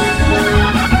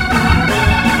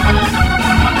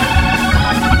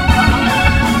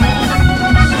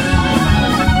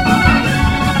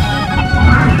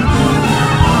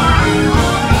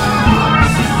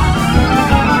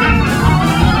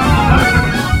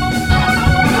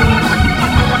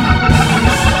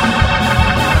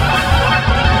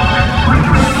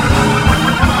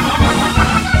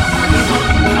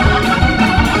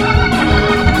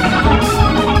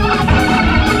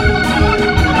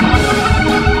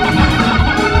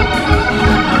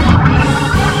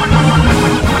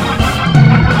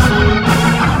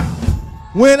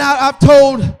 When I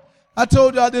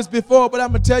told y'all this before, but I'm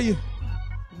gonna tell you,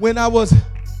 when I was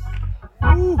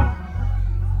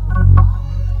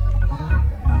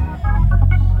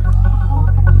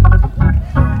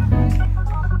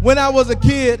a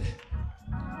kid,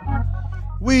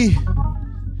 we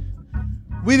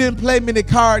didn't play many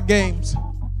card games.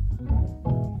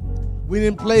 We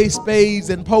didn't play spades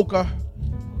and poker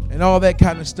and all that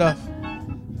kind of stuff.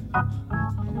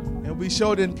 And we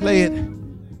sure didn't play it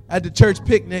at the church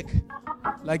picnic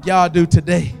like y'all do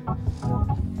today.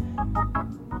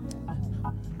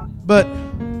 But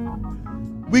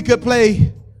we could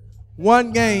play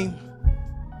one game.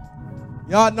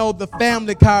 Y'all know the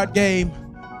family card game.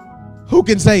 Who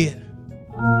can say it?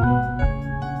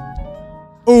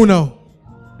 Uno.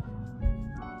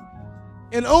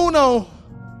 In Uno,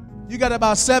 you got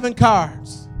about 7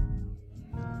 cards.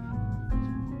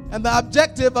 And the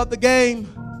objective of the game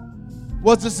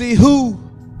was to see who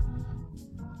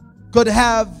could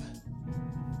have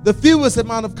the fewest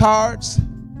amount of cards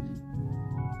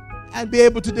and be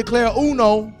able to declare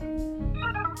Uno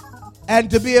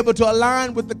and to be able to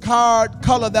align with the card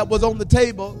color that was on the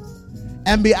table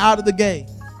and be out of the game.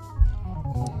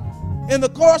 In the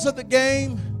course of the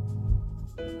game,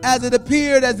 as it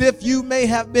appeared as if you may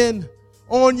have been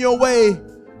on your way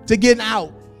to getting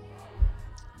out,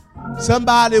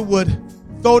 somebody would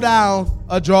throw down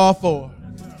a draw 4.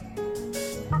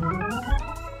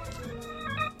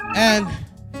 And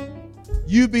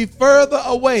you be further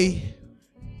away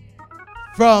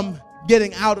from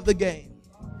getting out of the game.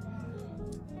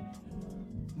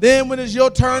 Then when it's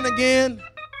your turn again,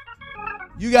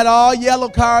 you got all yellow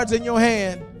cards in your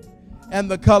hand and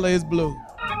the color is blue.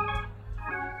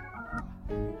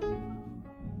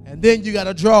 And then you got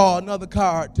to draw another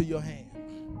card to your hand.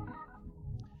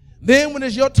 Then when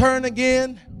it's your turn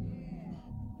again,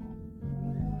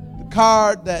 the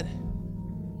card that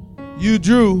you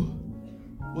drew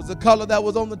was the color that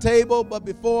was on the table, but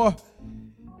before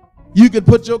you could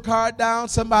put your card down,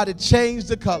 somebody changed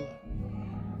the color.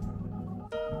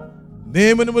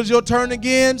 Then when it was your turn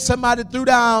again, somebody threw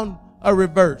down a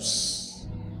reverse.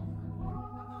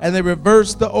 and they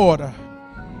reversed the order.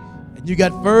 And you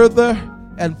got further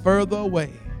and further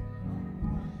away.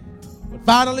 But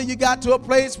finally, you got to a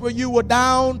place where you were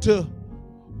down to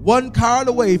one card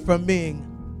away from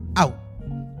being out.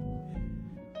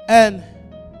 And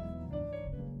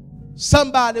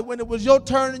somebody, when it was your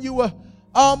turn and you were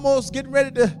almost getting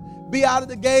ready to be out of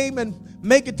the game and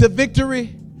make it to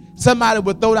victory, somebody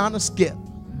would throw down a skip.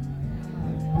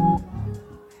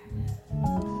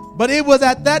 But it was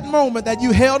at that moment that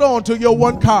you held on to your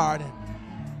one card.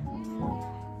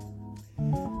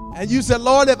 And you said,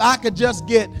 Lord, if I could just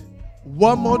get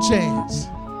one more chance.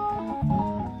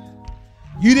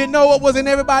 You didn't know what was in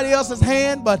everybody else's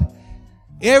hand, but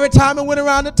every time it went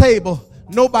around the table,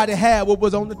 nobody had what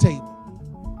was on the table.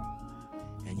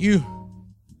 And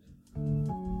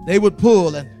they would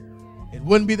pull and it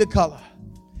wouldn't be the color.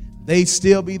 They'd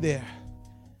still be there.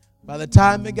 By the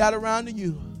time it got around to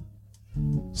you,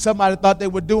 somebody thought they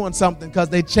were doing something because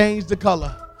they changed the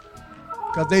color.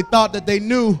 Because they thought that they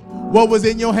knew what was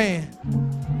in your hand.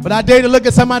 But I dare to look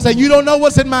at somebody and say, you don't know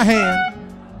what's in my hand.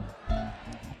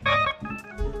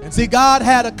 And see, God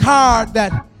had a card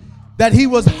that he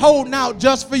was holding out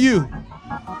just for you.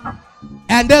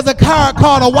 And there's a card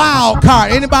called a wild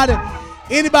card.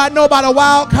 Anybody know about a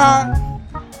wild card?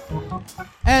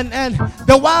 And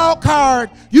the wild card,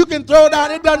 you can throw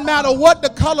down, it doesn't matter what the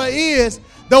color is.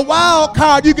 The wild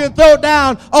card you can throw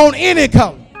down on any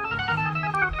color.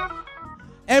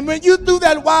 And when you threw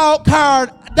that wild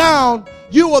card down,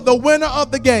 you were the winner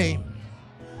of the game.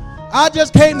 I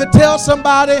just came to tell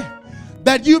somebody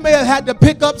that you may have had to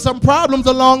pick up some problems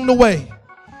along the way.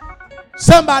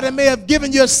 Somebody may have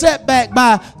given you a setback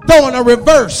by throwing a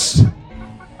reverse.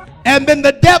 And then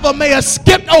the devil may have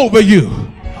skipped over you.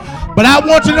 But I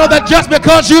want you to know that just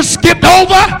because you skipped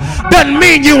over doesn't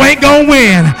mean you ain't gonna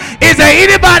win. Is there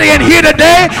anybody in here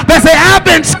today that say, I've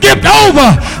been skipped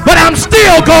over, but I'm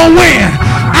still gonna win?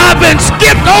 I've been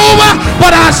skipped over,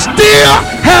 but I still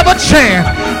have a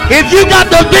chance. If you got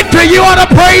the victory, you ought to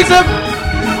praise him.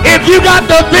 If you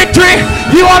got the victory,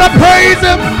 you ought to praise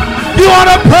him. You ought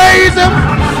to praise him.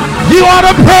 You ought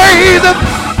to praise him.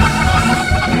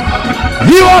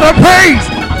 You ought to praise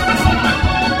him.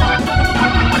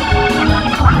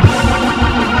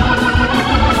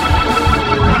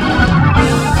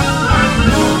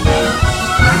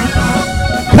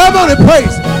 Come on and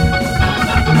praise him.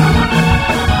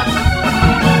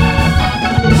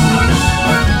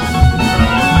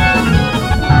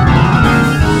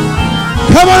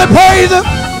 Come on and praise him.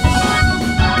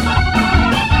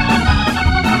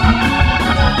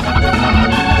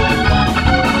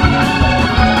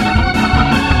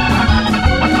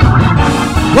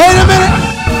 Wait a minute.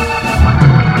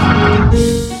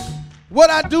 What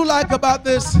I do like about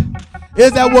this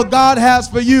is that what God has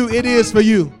for you, it is for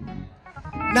you.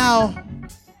 Now,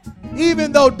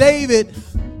 even though David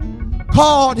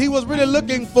called, he was really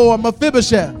looking for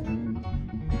Mephibosheth.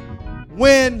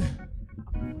 When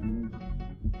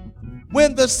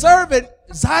the servant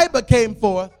Ziba came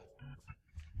forth,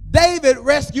 David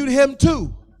rescued him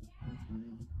too.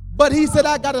 But he said,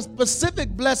 I got a specific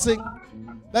blessing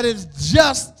that is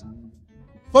just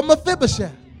for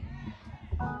Mephibosheth.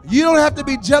 You don't have to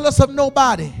be jealous of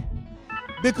nobody,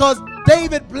 because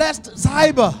David blessed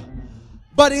Ziba,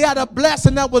 but he had a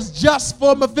blessing that was just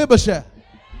for Mephibosheth.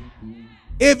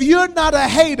 If you're not a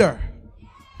hater,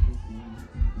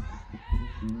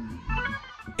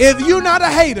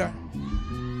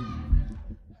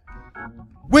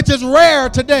 which is rare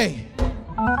today,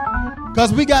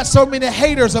 because we got so many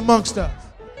haters amongst us.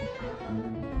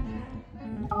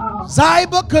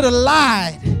 Ziba could have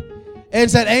lied and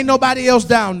said, ain't nobody else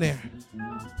down there.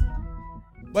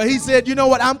 But he said, you know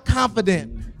what? I'm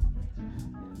confident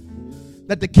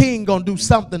that the king gonna do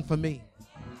something for me.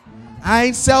 I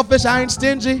ain't selfish, I ain't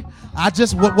stingy. I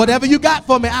just, whatever you got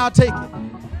for me, I'll take it.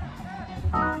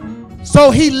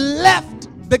 So he left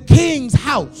the king's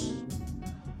house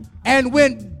and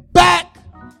went back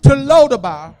to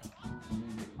Lodabar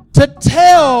to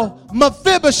tell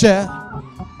Mephibosheth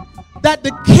that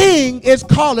the king is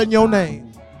calling your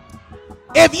name.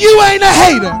 If you ain't a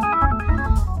hater,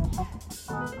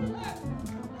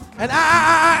 and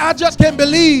I just can't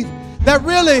believe that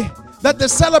really that the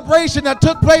celebration that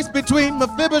took place between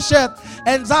Mephibosheth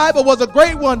and Ziba was a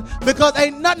great one, because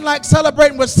ain't nothing like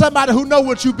celebrating with somebody who know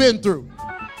what you've been through.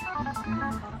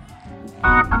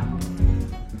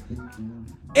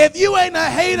 If you ain't a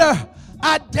hater,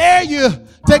 I dare you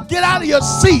to get out of your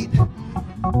seat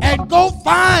and go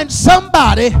find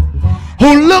somebody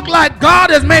who look like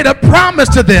God has made a promise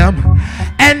to them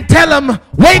and tell them,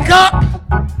 wake up,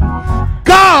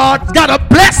 God's got a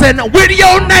blessing with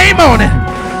your name on it.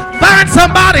 Find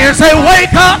somebody and say,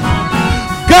 wake up.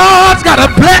 God's got a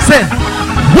blessing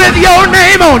with your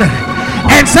name on it.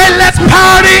 And say, let's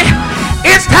party.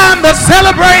 It's time to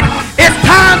celebrate. It's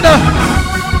time to...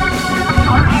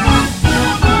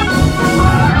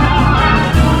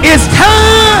 It's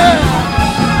time.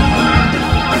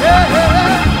 Yeah, yeah.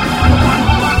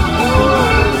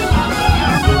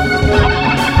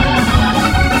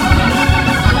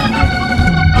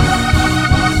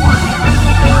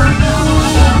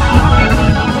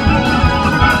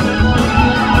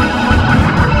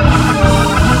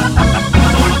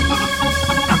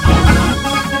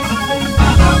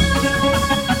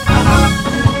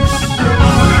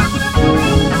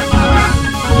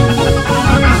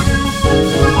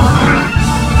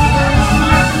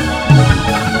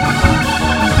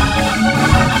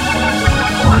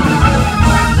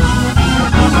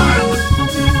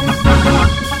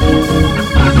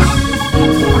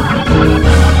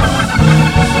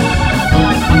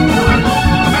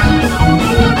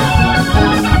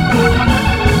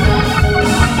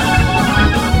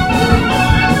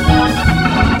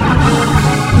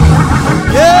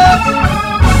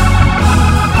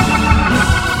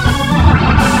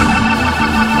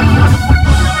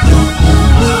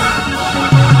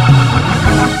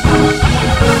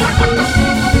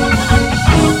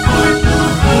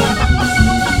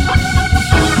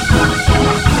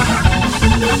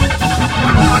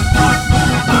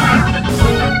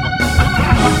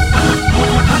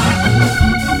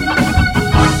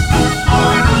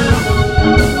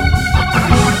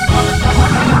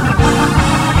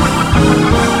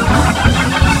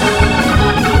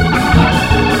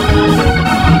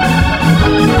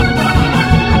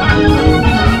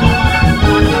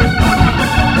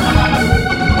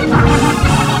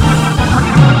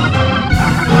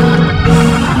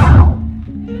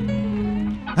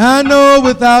 I know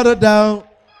without a doubt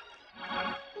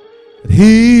that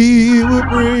He will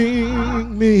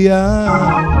bring me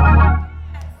out.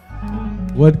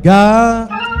 What God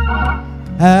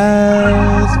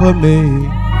has for me,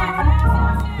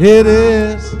 it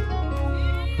is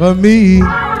for me.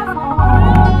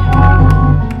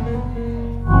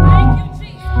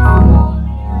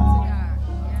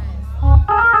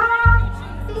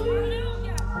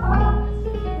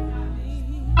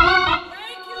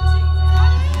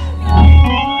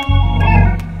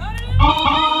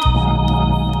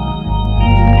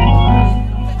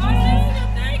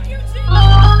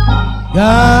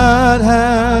 God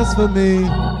has for me,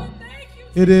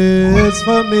 it is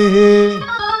for me.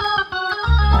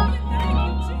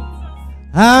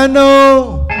 I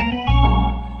know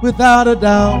without a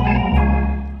doubt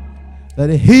that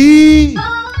He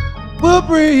will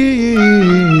bring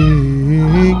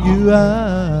you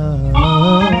out.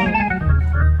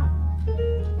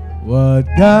 What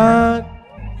God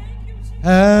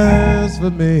has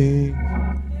for me,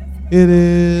 it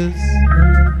is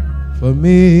for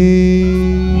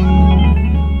me.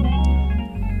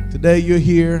 Today you're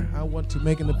here. I want to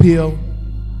make an appeal.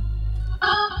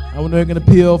 I want to make an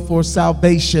appeal for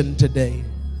salvation today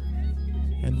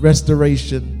and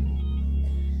restoration.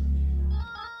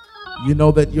 You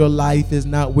know that your life is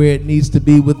not where it needs to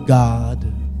be with God,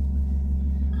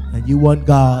 and you want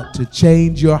God to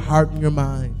change your heart and your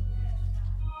mind,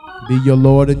 be your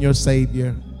Lord and your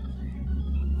Savior.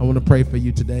 I want to pray for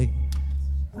you today.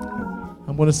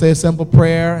 I'm going to say a simple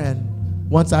prayer, and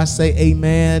once I say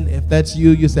amen, if that's you,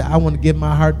 you say, I want to give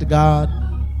my heart to God.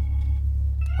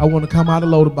 I want to come out of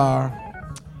Lodabar.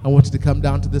 I want you to come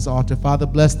down to this altar. Father,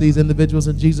 bless these individuals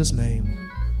in Jesus' name.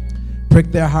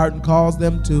 Prick their heart and cause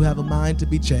them to have a mind to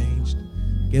be changed.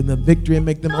 Give them victory and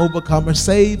make them overcomers.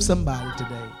 Save somebody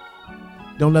today.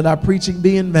 Don't let our preaching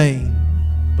be in vain,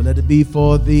 but let it be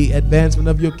for the advancement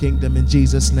of your kingdom. In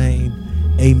Jesus' name,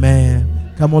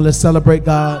 amen. Come on, let's celebrate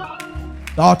God.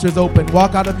 The altar is open.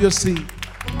 Walk out of your seat.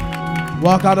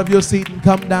 Walk out of your seat and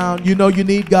come down. You know you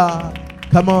need God.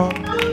 Come on.